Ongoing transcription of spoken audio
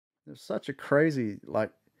It's such a crazy,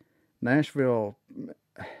 like, Nashville.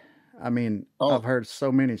 I mean, I've Oh, heard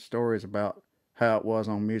so many stories about how it was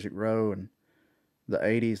on Music Row and the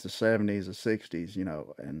 80s, the 70s, the 60s,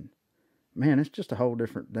 and man, it's just a whole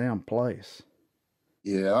different damn place.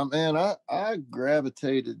 yeah, man, I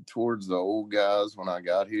gravitated towards the old guys when I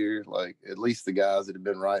got here, like at least the guys that have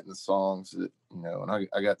been writing the songs that, and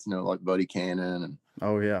I got to know like Buddy Cannon and,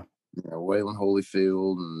 Oh, yeah. Waylon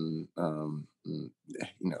Holyfield and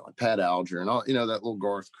like Pat Alger and all, that little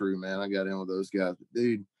Garth crew, man. I got in with those guys. But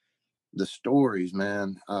dude, the stories,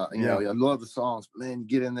 man. Yeah. I love the songs, but man, you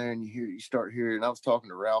get in there and you start hearing. And I was talking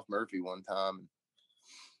to Ralph Murphy one time,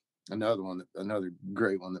 another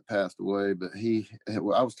great one that passed away. But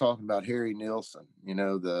I was talking about Harry Nilsson.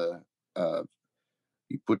 The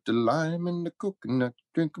you put the lime in the coconut,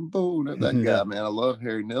 drink a bowl. That Yeah. guy, man, I love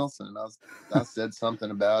Harry Nilsson. And I said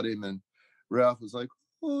something about him, and Ralph was like,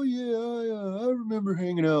 "Oh yeah, I remember I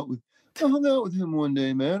hung out with him one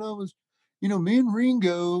day, man. Me and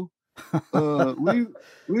Ringo, we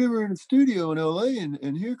were in a studio in L.A.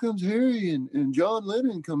 and here comes Harry and John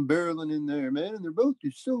Lennon come barreling in there, man, and they're both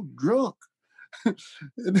just so drunk."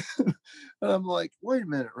 and, I'm like, "Wait a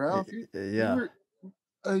minute, Ralph, you Yeah. were."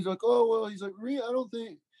 He's like, "Oh well," he's like, I don't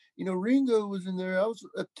think." Ringo was in there. I was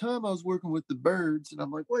at the time I was working with the Birds, and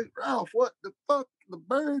I'm like, "Wait, Ralph, what the fuck? The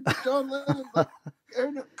Birds, John Lennon, like,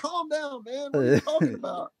 calm down, man. What are you talking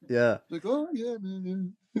about?" Yeah. Like, "Oh yeah,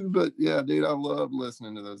 man." Yeah." But yeah, dude, I love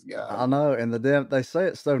listening to those I guys. know, and they say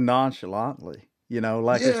it so nonchalantly,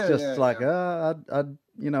 like it's Yeah, just yeah, like, yeah.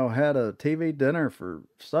 had a TV dinner for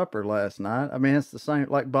supper last night. I mean, it's the same.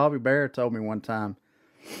 Like Bobby Bear told me one time,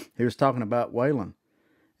 he was talking about Waylon,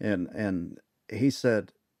 and he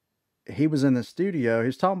said he was in the studio. He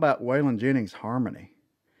was talking about Waylon Jennings' harmony,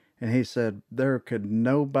 and he said there could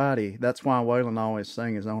nobody. That's why Waylon always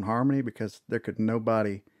sang his own harmony because there could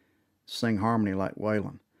nobody sing harmony like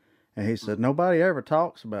Waylon. And he said, Mm. nobody ever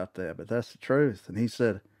talks about that, but that's the truth. And he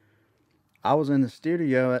said, I was in the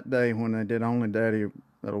studio that day when they did Only Daddy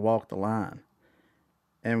That'll Walk the Line.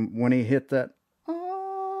 And when he hit that,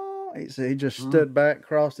 oh, he said he just Mm. stood back,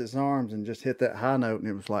 crossed his arms, and just hit that high note, and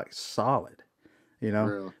it was like solid, you know.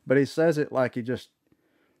 Really? But he says it like he just,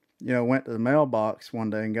 went to the mailbox one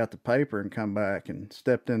day and got the paper and come back and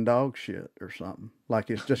stepped in dog shit or something. Like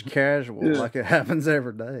it's just casual, Yeah, like it happens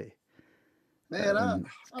every day. man. And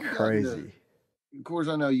it's I've gotten to. crazy. Of course,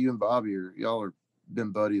 I know you and Bobby y'all are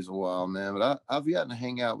been buddies a while, man. But I've gotten to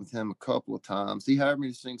hang out with him a couple of times. He hired me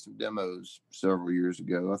to sing some demos several years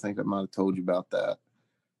ago. I think I might have told you about that.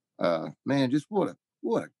 Man, just what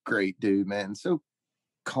a great dude, man. So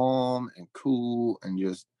calm and cool and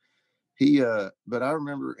just he. But I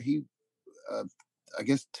remember uh, I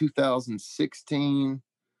guess 2016.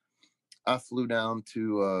 I flew down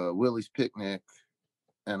to Willie's Picnic,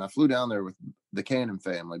 and I flew down there with the Cannon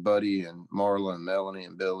family, Buddy and Marla and Melanie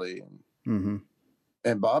and Billy Mm-hmm.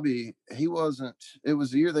 and Bobby. He wasn't. It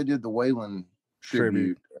was the year they did the Waylon Tribute.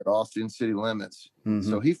 tribute at Austin City Limits. Mm-hmm.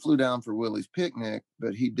 So he flew down for Willie's Picnic,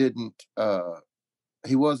 but he didn't.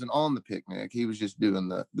 He wasn't on the picnic. He was just doing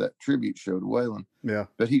that tribute show to Waylon. Yeah.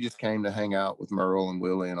 But he just came to hang out with Merle and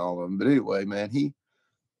Willie and all of them. But anyway, man, he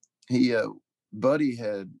Buddy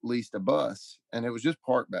had leased a bus, and it was just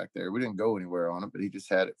parked back there. We didn't go anywhere on it, but he just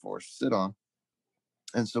had it for us to sit on.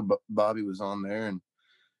 And so Bobby was on there, and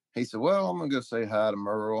he said, "Well, I'm gonna go say hi to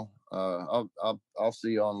Merle. I'll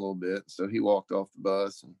see you on a little bit." So he walked off the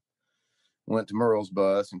bus and went to Merle's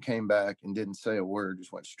bus and came back and didn't say a word.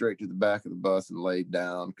 Just went straight to the back of the bus and laid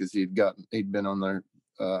down because he'd been on there.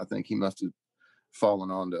 I think he must have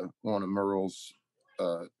fallen onto one of Merle's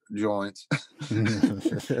joints,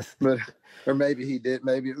 but or maybe he did.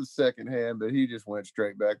 Maybe it was secondhand, but he just went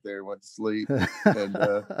straight back there and went to sleep. And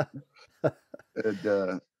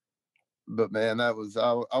and but man, I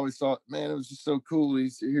always thought, man, it was just so cool.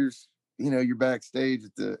 Here's you're backstage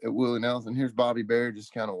at Willie Nelson. Here's Bobby Bear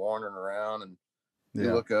just kind of wandering around, and you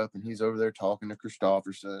Yeah. look up and he's over there talking to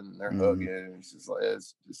Christopherson, and they're Mm-hmm. hugging. And it's just like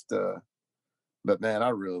it's just. But man, I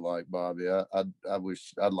really like Bobby. I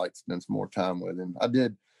wish I'd like to spend some more time with him. I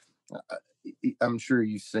did. I'm sure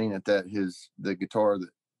you've seen it that the guitar that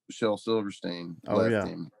Michelle Silverstein Oh left yeah.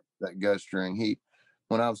 him, that gut string.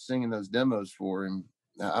 When I was singing those demos for him,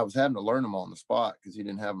 I was having to learn them on the spot because he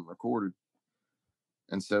didn't have them recorded,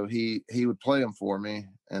 and so he would play them for me,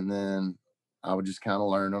 and then I would just kind of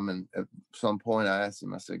learn them. And at some point, I asked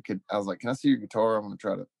him, I was like, "Can I see your guitar? I'm going to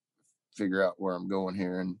try to figure out where I'm going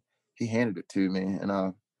here." And he handed it to me, and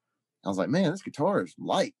I was like, "Man, this guitar is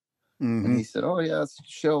light." And Mm-hmm. he said, "Oh yeah,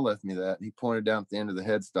 Shell left me that." And he pointed down at the end of the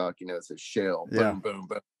headstock. It says Shell. Yeah. Boom, boom,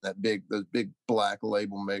 boom. Those big black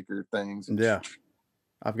label maker things. And Yeah.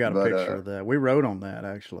 I've got a But picture of that. We rode on that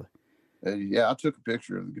actually. yeah, I took a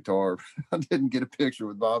picture of the guitar. I didn't get a picture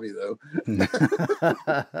with Bobby though.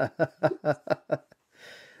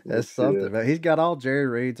 That's something. Shit. But he's got all Jerry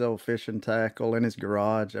Reed's old fishing tackle in his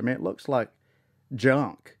garage. I mean, it looks like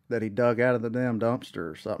junk that he dug out of the damn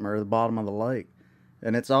dumpster or something, or the bottom of the lake.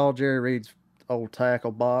 And it's all Jerry Reed's old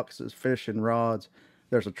tackle boxes, fishing rods.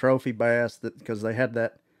 There's a trophy bass that because they had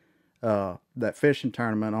that fishing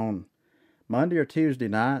tournament on Monday or Tuesday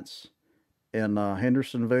nights in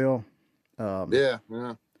Hendersonville. Um, Yeah,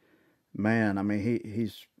 yeah, man, I mean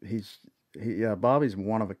yeah, Bobby's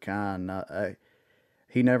one of a kind.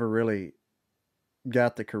 He never really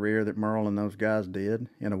got the career that Merle and those guys did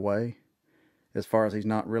in a way. As far as he's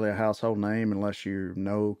not really a household name unless you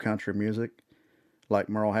know country music, like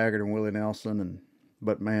Merle Haggard and Willie Nelson, and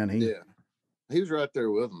but man, he yeah. He was right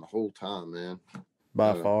there with them the whole time, man.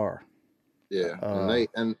 by Uh, far, yeah, uh,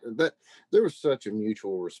 and that there was such a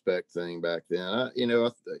mutual respect thing back then.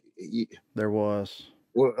 there was.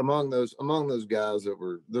 Well, among those guys that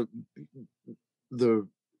were the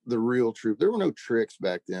the real truth. There were no tricks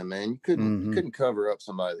back then, man. You Mm-hmm. couldn't cover up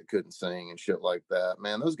somebody that couldn't sing and shit like that.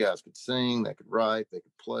 Man, those guys could sing, they could write, they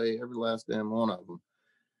could play, every last damn one of them.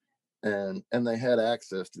 And they had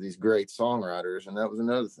access to these great songwriters, and that was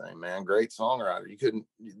another thing, man. Great songwriter.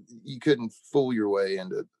 You couldn't fool your way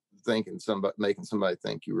into thinking somebody making somebody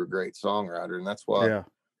think you were a great songwriter, and that's why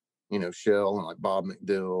Yeah. Shell and like Bob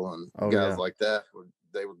McDill and Oh guys yeah. like that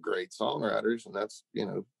they were great songwriters, and that's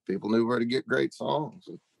people knew where to get great songs.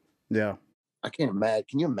 And Yeah. I can't imagine.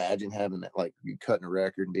 Can you imagine having that, like, you cutting a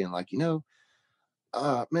record and being like, man,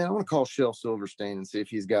 I want to call Shel Silverstein and see if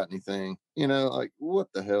he's got anything. Like,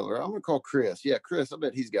 what the hell? Or I'm gonna call Chris. Yeah, Chris, I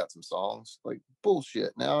bet he's got some songs. Like,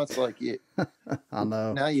 bullshit. Now it's like I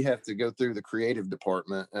know. now you have to go through the creative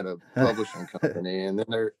department at a publishing company, and then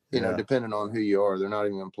they're, Yeah. depending on who you are, they're not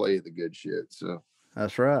even gonna play you the good shit. So,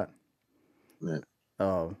 That's right. man,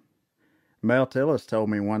 Uh, Mel Tillis told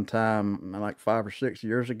me one time, like 5 or 6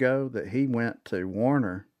 years ago, that he went to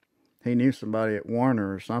Warner. He knew somebody at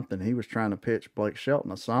Warner or something. He was trying to pitch Blake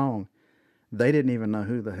Shelton a song. They didn't even know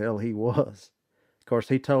who the hell he was. Of course,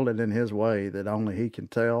 he told it in his way that only he can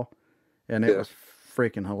tell, and it yeah. was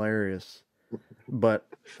freaking hilarious. But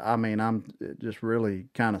I mean, it just really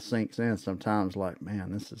kind of sinks in sometimes. Like,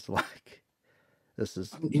 man, this is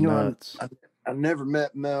You know, nuts. I never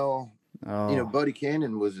met Mel. Oh, Buddy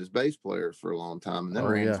Cannon was his bass player for a long time, and then oh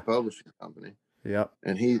ran his yeah, publishing company. yep,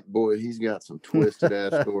 And he's got some twisted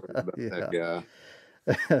ass stories about that yeah.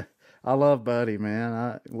 guy. I love Buddy,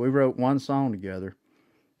 man. We wrote one song together,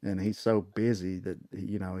 and he's so busy that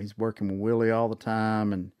he's working with Willie all the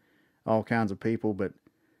time and all kinds of people. But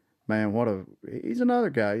man, he's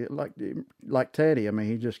another guy like Teddy. I mean,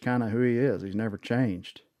 he's just kind of who he is. He's never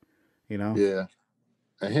changed. You know. Yeah,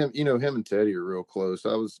 and him and Teddy are real close.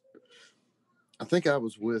 I think I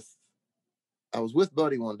was with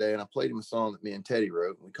Buddy one day, and I played him a song that me and Teddy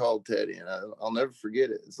wrote, and we called Teddy, and I'll never forget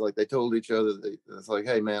it. It's like they told each other, it's like,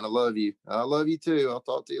 "Hey, man, I love you. I love you too. I'll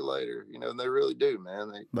talk to you later." And they really do,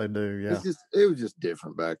 man. They do, yeah. It was just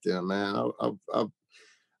different back then, man.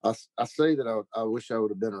 I say that I wish I would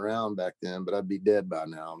have been around back then, but I'd be dead by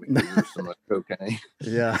now because there was so much cocaine.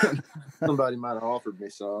 Yeah. Somebody might have offered me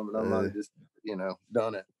some, and I might uh, have just,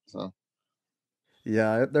 done it. So,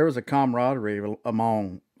 yeah, there was a camaraderie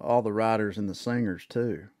among all the writers and the singers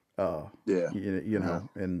too. yeah. You Yeah. know,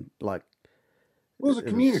 and like It was a it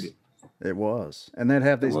was, community. it was, and they'd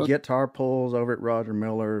have It these was. guitar pulls over at Roger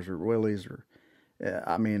Miller's or Willie's, or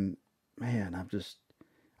I mean, man,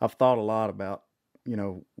 I've thought a lot about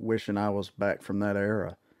wishing I was back from that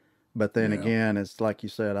era, but then Yeah. again, it's like you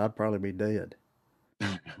said, I'd probably be dead,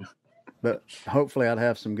 but hopefully I'd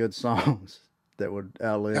have some good songs that would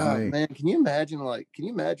outlive God, me. man, can you imagine like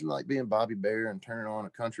being Bobby Bear and turning on a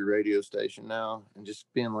country radio station now and just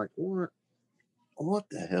being like, what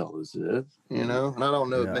the hell is this? And I don't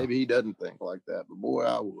know, Yeah. maybe he doesn't think like that, but boy,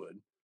 I would.